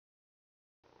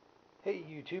Hey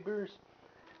YouTubers,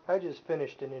 I just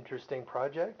finished an interesting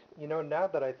project. Now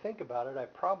that I think about it, I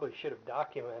probably should have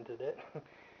documented it.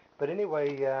 But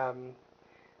anyway,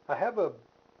 I have a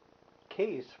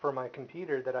case for my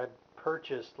computer that I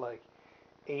purchased like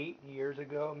 8 years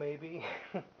ago, maybe.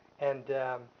 And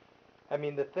I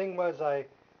mean, the thing was, I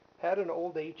had an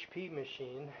old HP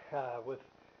machine with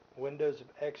Windows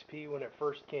XP when it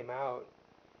first came out,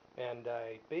 and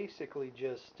I basically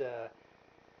just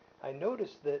I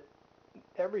noticed that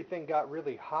everything got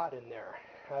really hot in there.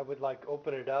 I would like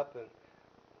open it up and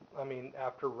I mean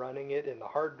after running it and the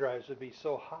hard drives would be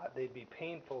so hot they'd be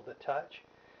painful to touch.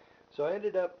 So I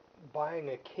ended up buying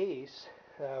a case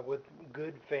with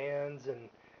good fans and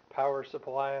power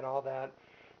supply and all that.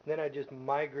 Then I just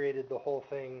migrated the whole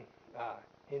thing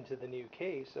into the new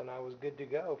case and I was good to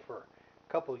go for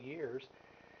a couple years.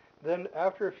 Then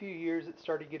after a few years it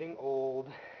started getting old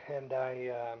and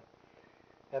I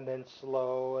and then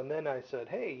slow. And then I said,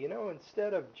 hey,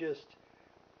 instead of just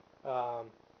um,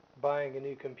 buying a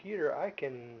new computer, I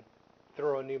can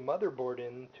throw a new motherboard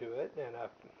into it and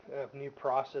a new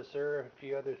processor, a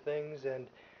few other things,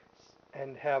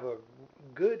 and have a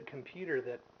good computer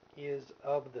that is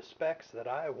of the specs that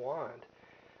I want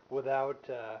without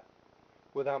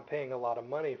without paying a lot of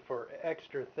money for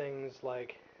extra things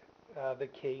like the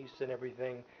case and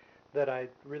everything that I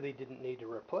really didn't need to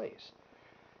replace.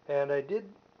 And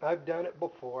I've done it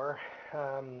before.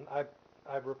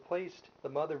 I've replaced the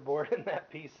motherboard in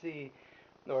that PC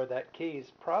or that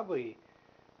case probably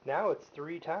now it's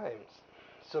 3 times.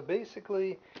 So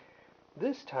basically,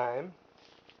 this time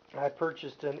I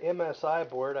purchased an MSI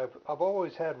board. I've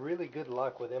always had really good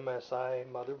luck with MSI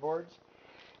motherboards,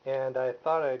 and I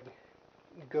thought I'd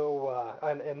go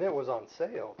and it was on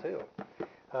sale too.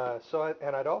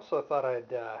 And I'd also thought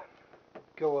I'd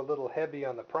go a little heavy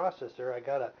on the processor. I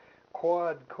got a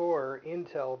quad core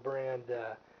Intel brand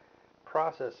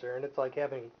processor, and it's like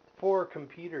having four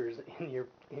computers in your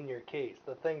case.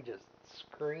 The thing just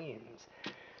screams.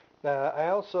 I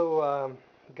also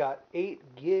got 8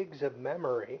 gigs of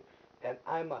memory, and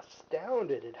I'm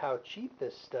astounded at how cheap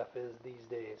this stuff is these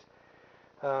days.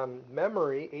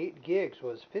 Memory, 8 gigs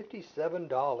was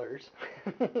 $57,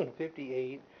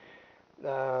 58.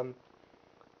 Um,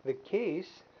 the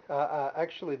case,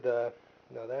 actually no,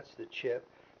 that's the chip.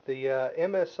 The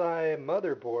MSI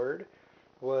motherboard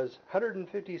was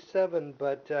 157,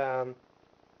 but I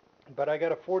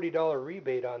got a $40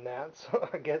 rebate on that, so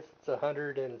I guess it's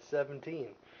 117.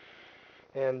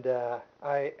 And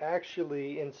I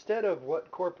actually, instead of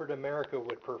what corporate America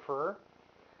would prefer,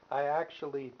 I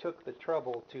actually took the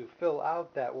trouble to fill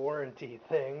out that warranty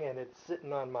thing, and it's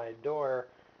sitting on my door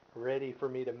ready for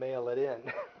me to mail it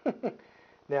in.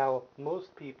 Now,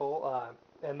 most people,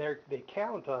 and they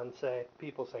count on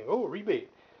people saying, "Oh, rebate.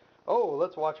 Oh,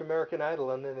 let's watch American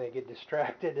Idol," and then they get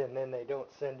distracted, and then they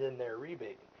don't send in their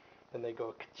rebate, and they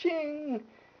go ka-ching.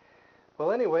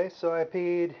 Well, anyway, so I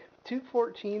paid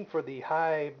 214 for the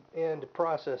high-end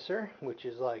processor, which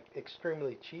is like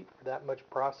extremely cheap for that much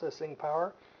processing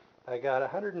power. I got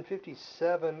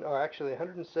 157, or actually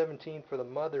 117 for the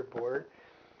motherboard,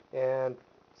 and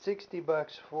 60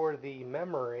 bucks for the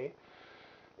memory,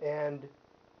 and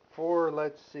for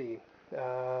let's see,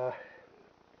 uh,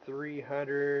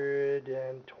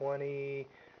 320,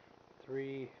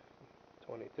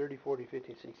 320, 30, 40,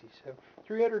 50, 60, 70,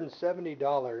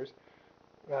 $370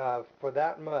 for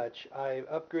that much. I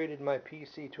upgraded my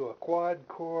PC to a quad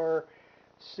core,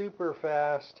 super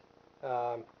fast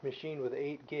machine with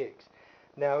 8 gigs.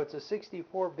 Now it's a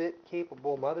 64-bit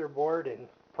capable motherboard and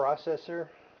processor,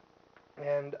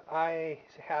 and I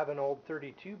have an old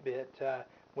 32-bit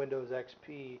Windows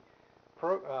XP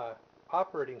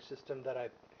operating system that I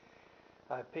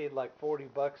paid like 40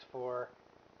 bucks for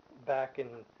back in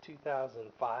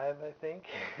 2005, I think.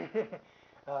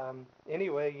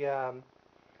 Anyway,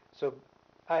 so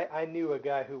I knew a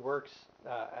guy who works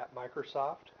at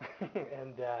Microsoft,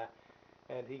 and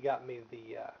he got me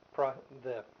the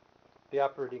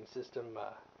operating system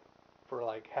for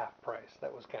like half price.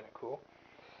 That was kind of cool.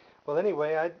 Well,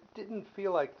 anyway, I didn't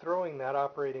feel like throwing that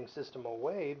operating system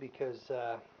away because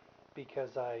I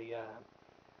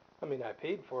mean I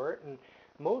paid for it, and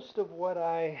most of what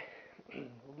I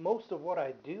most of what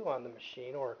I do on the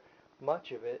machine, or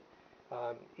much of it,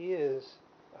 um, is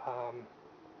um,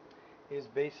 is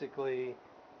basically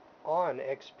on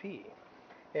XP.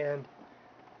 And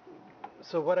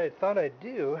so what I thought I'd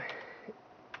do,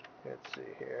 let's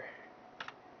see here.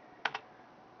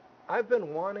 I've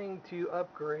been wanting to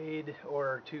upgrade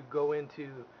or to go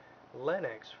into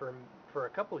Linux for a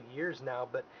couple years now,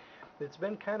 but it's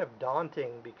been kind of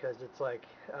daunting because it's like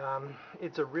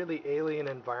it's a really alien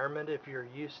environment if you're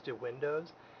used to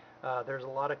Windows. There's a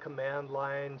lot of command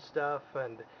line stuff,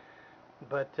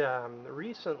 but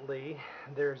recently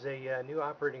there's a new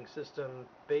operating system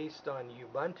based on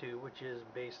Ubuntu, which is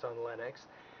based on Linux,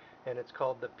 and it's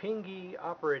called the PINGUY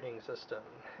operating system.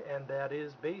 And it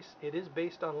is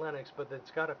based on Linux, but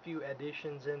it's got a few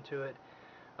additions into it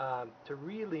to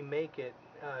really make it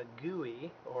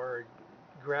GUI, or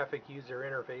graphic user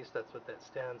interface. That's what that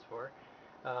stands for.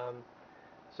 Um,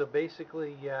 so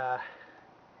basically,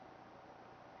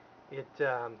 it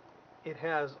it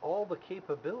has all the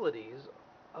capabilities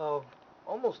of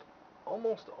almost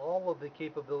almost all of the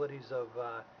capabilities of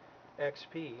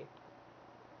XP,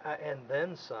 and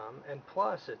then some. And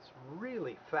plus, it's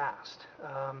really fast.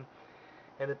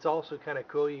 And it's also kind of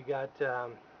cool. You got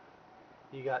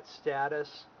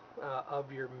status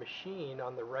of your machine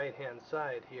on the right hand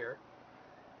side here.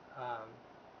 Um,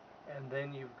 and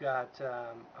then you've got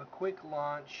a quick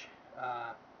launch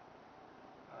um,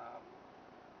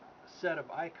 set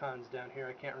of icons down here.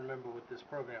 I can't remember what this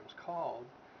program's called.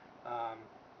 Um,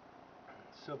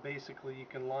 so basically you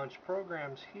can launch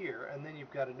programs here, and then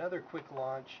you've got another quick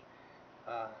launch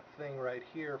thing right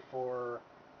here for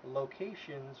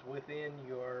locations within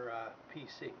your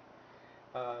PC.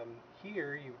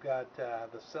 Here you've got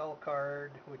the cell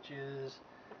card, which is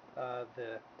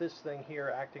this thing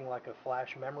here acting like a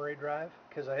flash memory drive,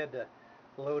 because I had to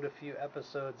load a few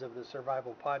episodes of the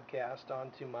Survival Podcast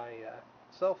onto my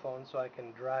cell phone so I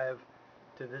can drive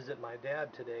to visit my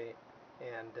dad today,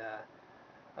 and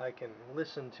I can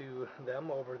listen to them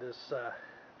over this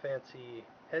fancy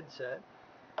headset,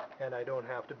 and I don't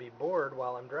have to be bored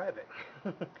while I'm driving.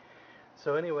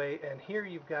 So anyway, and here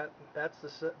you've got,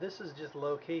 this is just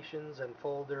locations and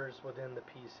folders within the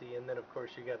PC, and then of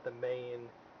course you got the main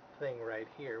thing right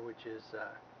here, which is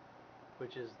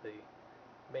the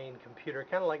main computer,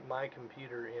 kind of like my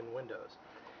computer in Windows.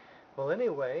 Well,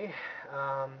 anyway,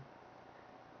 um,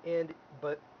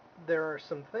 but there are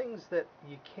some things that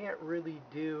you can't really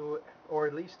do, or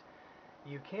at least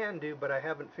you can do, but I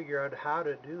haven't figured out how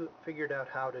to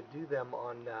do them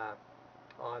on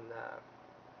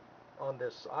on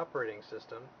this operating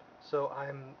system. So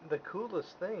the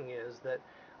coolest thing is that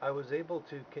I was able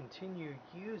to continue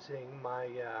using my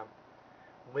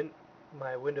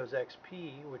Windows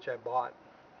XP, which I bought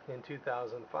in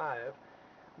 2005.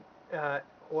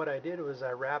 What I did was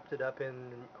I wrapped it up in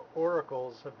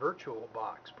Oracle's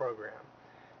VirtualBox program,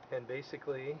 and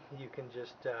basically you can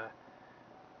just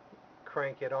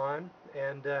crank it on,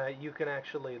 and you can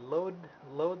actually load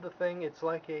the thing. It's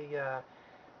like a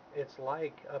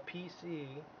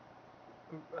PC.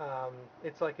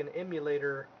 It's like an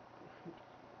emulator.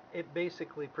 It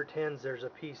basically pretends there's a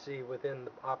PC within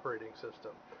the operating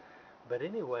system. But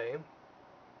anyway,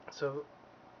 so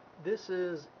this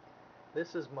is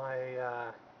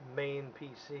my main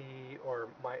PC, or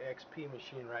my XP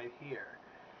machine right here.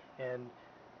 And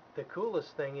the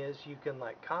coolest thing is you can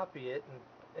like copy it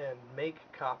and make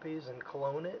copies and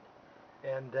clone it,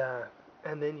 and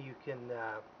then you can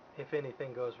if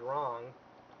anything goes wrong,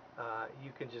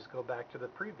 you can just go back to the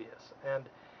previous. And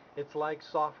it's like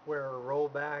software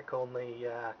rollback, only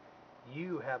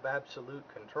you have absolute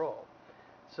control.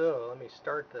 So let me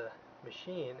start the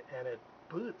machine, and it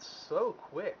boots so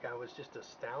quick. I was just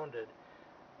astounded.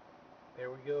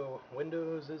 There we go.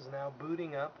 Windows is now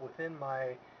booting up within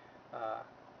my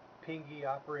PINGUY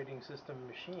operating system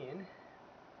machine,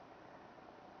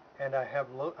 and I've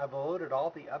loaded all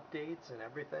the updates and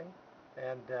everything,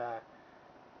 and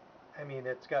I mean,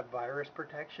 it's got virus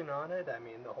protection on it. I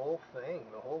mean, the whole thing,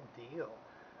 the whole deal.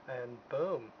 And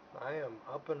boom, I am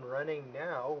up and running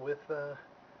now with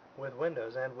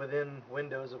Windows. And within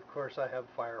Windows, of course, I have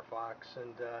Firefox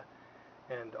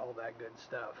and all that good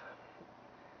stuff.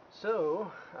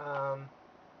 So,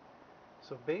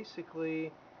 so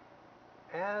basically,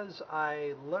 as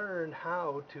I learn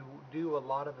how to do a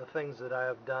lot of the things that I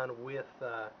have done with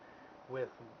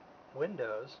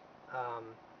Windows,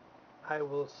 I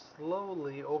will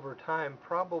slowly, over time,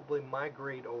 probably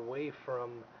migrate away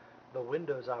from the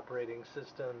Windows operating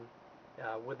system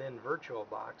within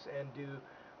VirtualBox, and do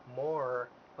more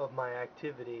of my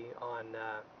activity on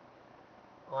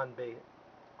the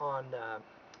on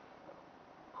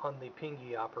on the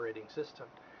PINGUY operating system.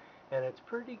 And it's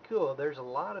pretty cool. There's a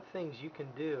lot of things you can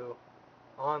do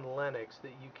on Linux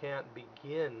that you can't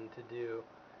begin to do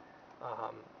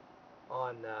um,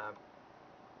 on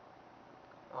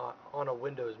on a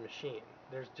Windows machine.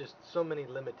 There's just so many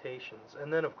limitations.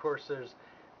 And then of course there's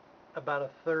about a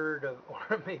third of,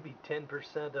 or maybe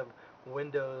 10% of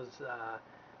Windows,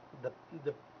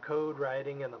 the code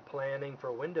writing and the planning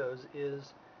for Windows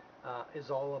is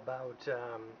all about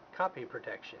copy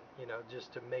protection. You know,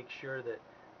 just to make sure that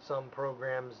some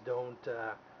programs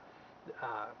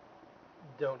uh,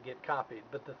 don't get copied.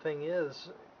 But the thing is,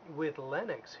 with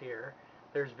Linux here,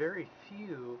 there's very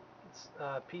few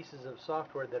pieces of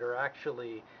software that are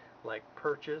actually like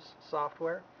purchase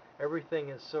software. Everything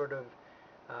is sort of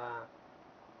uh,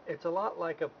 it's a lot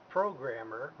like a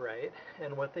programmer, right?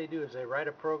 And what they do is they write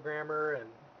a programmer and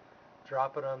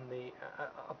drop it on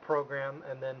a program,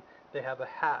 and then they have a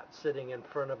hat sitting in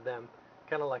front of them,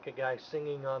 kind of like a guy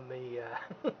singing on the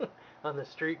on the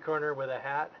street corner with a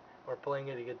hat or playing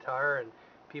a guitar, and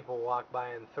people walk by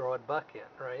and throw a buck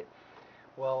in, right?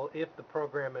 Well, if the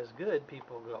program is good,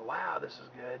 people go, "Wow, this is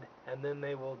good," and then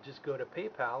they will just go to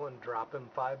PayPal and drop him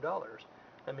 $5.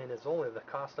 I mean, it's only the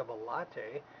cost of a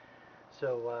latte.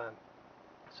 So,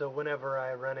 so whenever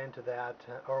I run into that,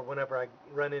 or whenever I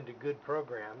run into good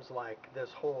programs like this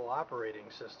whole operating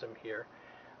system here,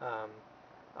 um,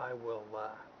 I will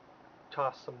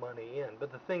toss some money in.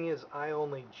 But the thing is, I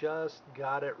only just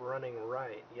got it running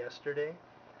right yesterday.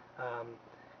 Um,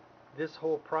 this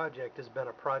whole project has been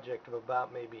a project of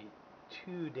about maybe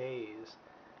 2 days,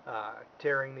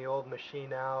 tearing the old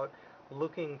machine out,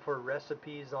 looking for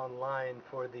recipes online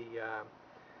for the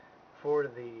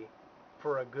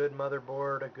for a good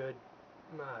motherboard, a good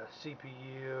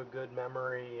CPU, good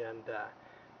memory,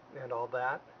 and all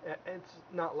that. It's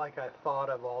not like I thought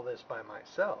of all this by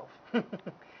myself.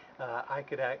 I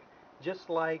could act just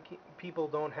like people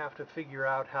don't have to figure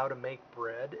out how to make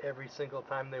bread every single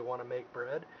time they want to make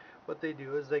bread. What they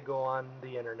do is they go on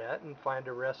the internet and find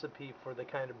a recipe for the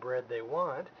kind of bread they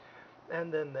want,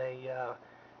 and then they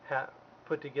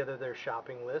put together their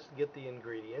shopping list, get the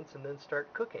ingredients, and then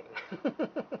start cooking.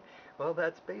 Well,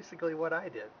 that's basically what I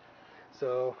did.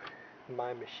 So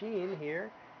my machine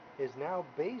here is now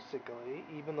basically,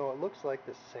 even though it looks like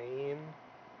the same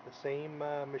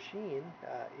machine,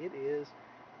 it is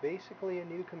basically a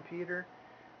new computer,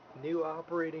 new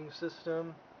operating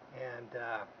system, and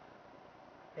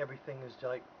everything is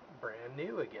like brand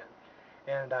new again.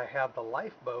 And I have the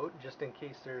lifeboat just in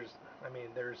case there's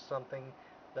something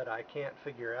that I can't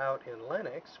figure out in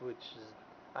Linux, which is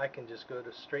I can just go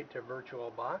to straight to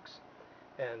VirtualBox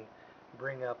and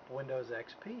bring up Windows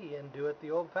XP and do it the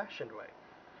old-fashioned way.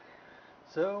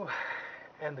 So,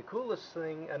 and the coolest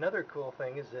thing, another cool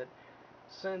thing is that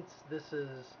since this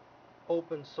is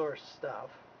open source stuff,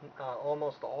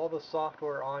 almost all the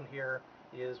software on here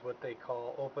is what they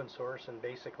call open source and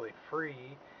basically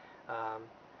free. Um,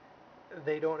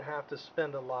 they don't have to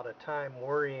spend a lot of time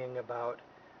worrying about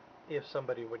if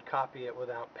somebody would copy it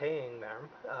without paying them.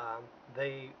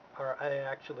 I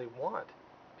actually want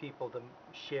people to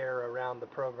share around the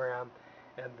program,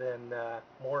 and then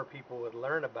more people would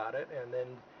learn about it, and then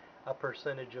a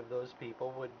percentage of those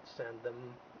people would send them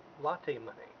latte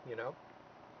money, you know.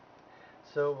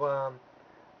 So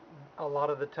a lot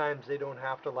of the times they don't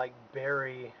have to like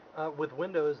bury. With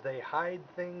Windows, they hide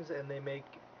things and they make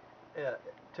uh,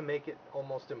 to make it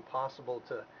almost impossible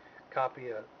to copy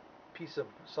a piece of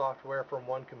software from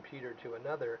one computer to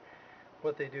another.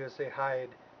 What they do is they hide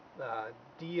uh,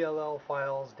 DLL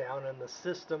files down in the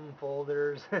system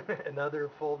folders and other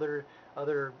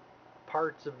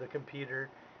parts of the computer.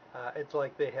 It's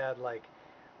like they had like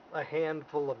a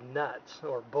handful of nuts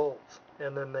or bolts,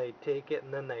 and then they take it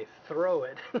and then they throw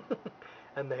it,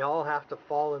 and they all have to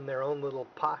fall in their own little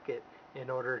pocket in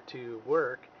order to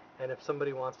work. And if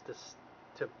somebody wants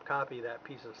to copy that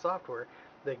piece of software,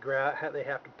 they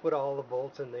have to put all the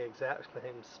bolts in the exact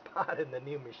same spot in the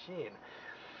new machine.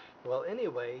 Well,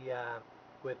 anyway,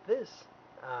 with this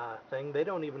thing, they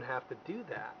don't even have to do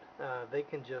that. They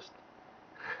can just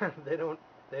they don't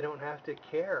they don't have to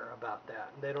care about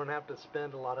that. They don't have to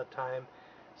spend a lot of time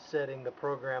setting the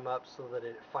program up so that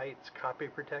it fights copy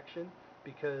protection,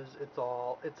 because it's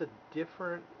a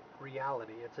different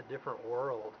reality. It's a different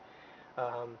world.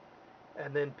 Um,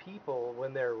 and then people,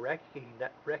 when they're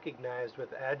recognized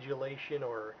with adulation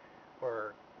or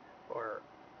or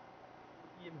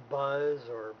buzz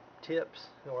or tips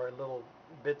or little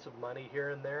bits of money here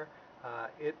and there,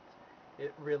 it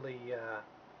really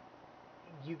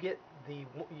you get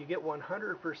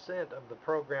 100% of the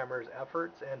programmer's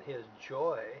efforts and his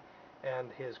joy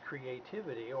and his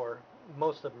creativity, or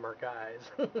most of them are guys.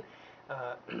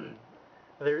 uh,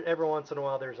 every once in a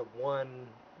while there's a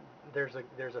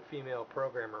female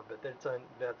programmer, but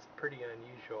that's pretty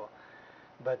unusual.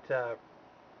 But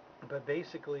but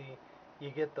basically,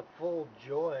 you get the full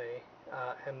joy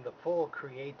and the full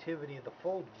creativity, the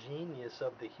full genius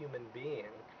of the human being.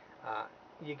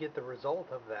 You get the result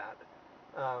of that.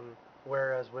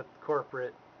 Whereas with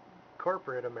corporate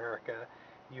corporate America,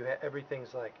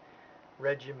 everything's like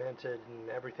regimented and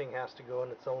everything has to go in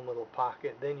its own little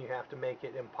pocket. Then you have to make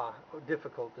it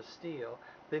difficult to steal.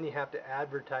 Then you have to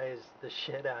advertise the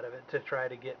shit out of it to try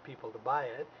to get people to buy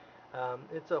it.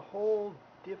 It's a whole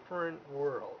different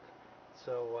world.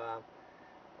 So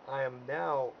I am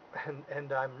now,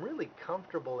 and I'm really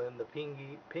comfortable in the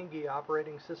Pingy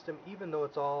operating system, even though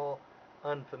it's all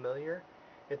unfamiliar.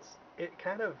 It's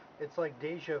like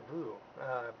deja vu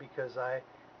because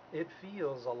it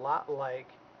feels a lot like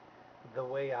the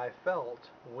way I felt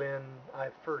when I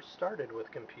first started with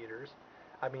computers.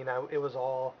 I mean, it was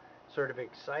all sort of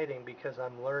exciting because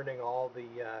I'm learning all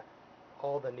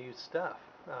the new stuff.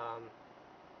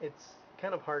 It's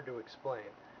kind of hard to explain.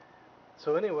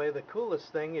 So anyway, the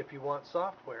coolest thing, if you want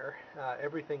software,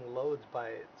 everything loads by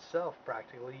itself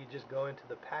practically. You just go into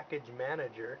the package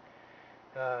manager,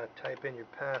 type in your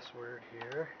password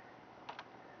here,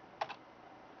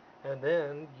 and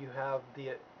then you have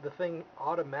the thing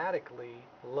automatically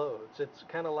loads. It's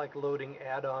kind of like loading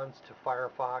add-ons to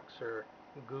Firefox or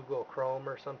Google Chrome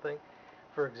or something.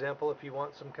 For example, if you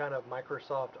want some kind of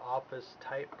Microsoft Office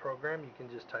type program, you can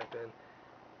just type in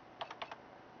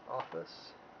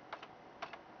Office.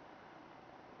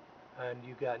 And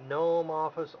you've got GNOME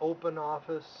Office, Open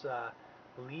Office,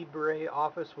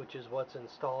 LibreOffice, which is what's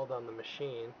installed on the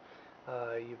machine.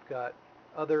 You've got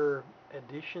other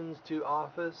additions to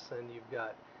Office, and you've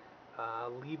got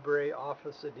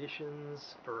LibreOffice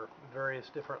editions for various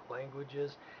different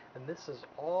languages. And this is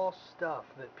all stuff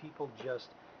that people just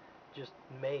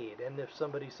made. And if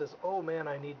somebody says, "Oh man,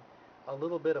 I need a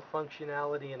little bit of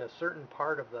functionality in a certain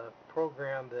part of the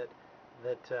program that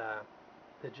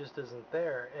just isn't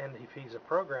there," and if he's a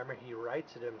programmer, he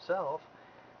writes it himself,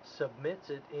 submits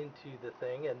it into the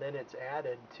thing, and then it's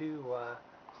added to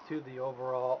the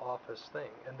overall Office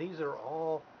thing. And these are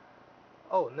all.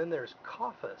 Oh, and then there's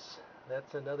Coffice.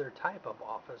 That's another type of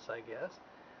Office, I guess.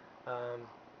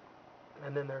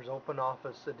 And then there's Open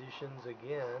Office editions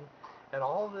again, and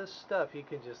all this stuff you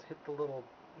can just hit the little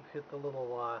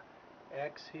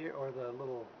X here, or the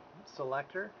little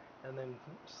selector, and then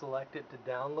select it to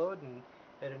download,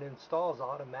 and it installs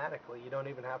automatically. You don't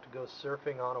even have to go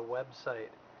surfing on a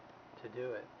website to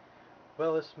do it.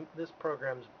 Well, this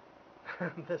program's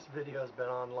this video has been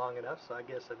on long enough, so I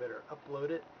guess I better upload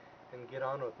it and get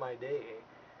on with my day.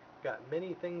 Got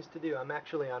many things to do. I'm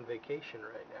actually on vacation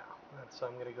right now, so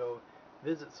I'm going to go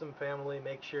visit some family,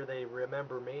 make sure they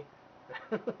remember me,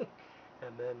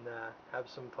 and then have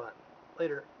some fun.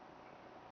 Later.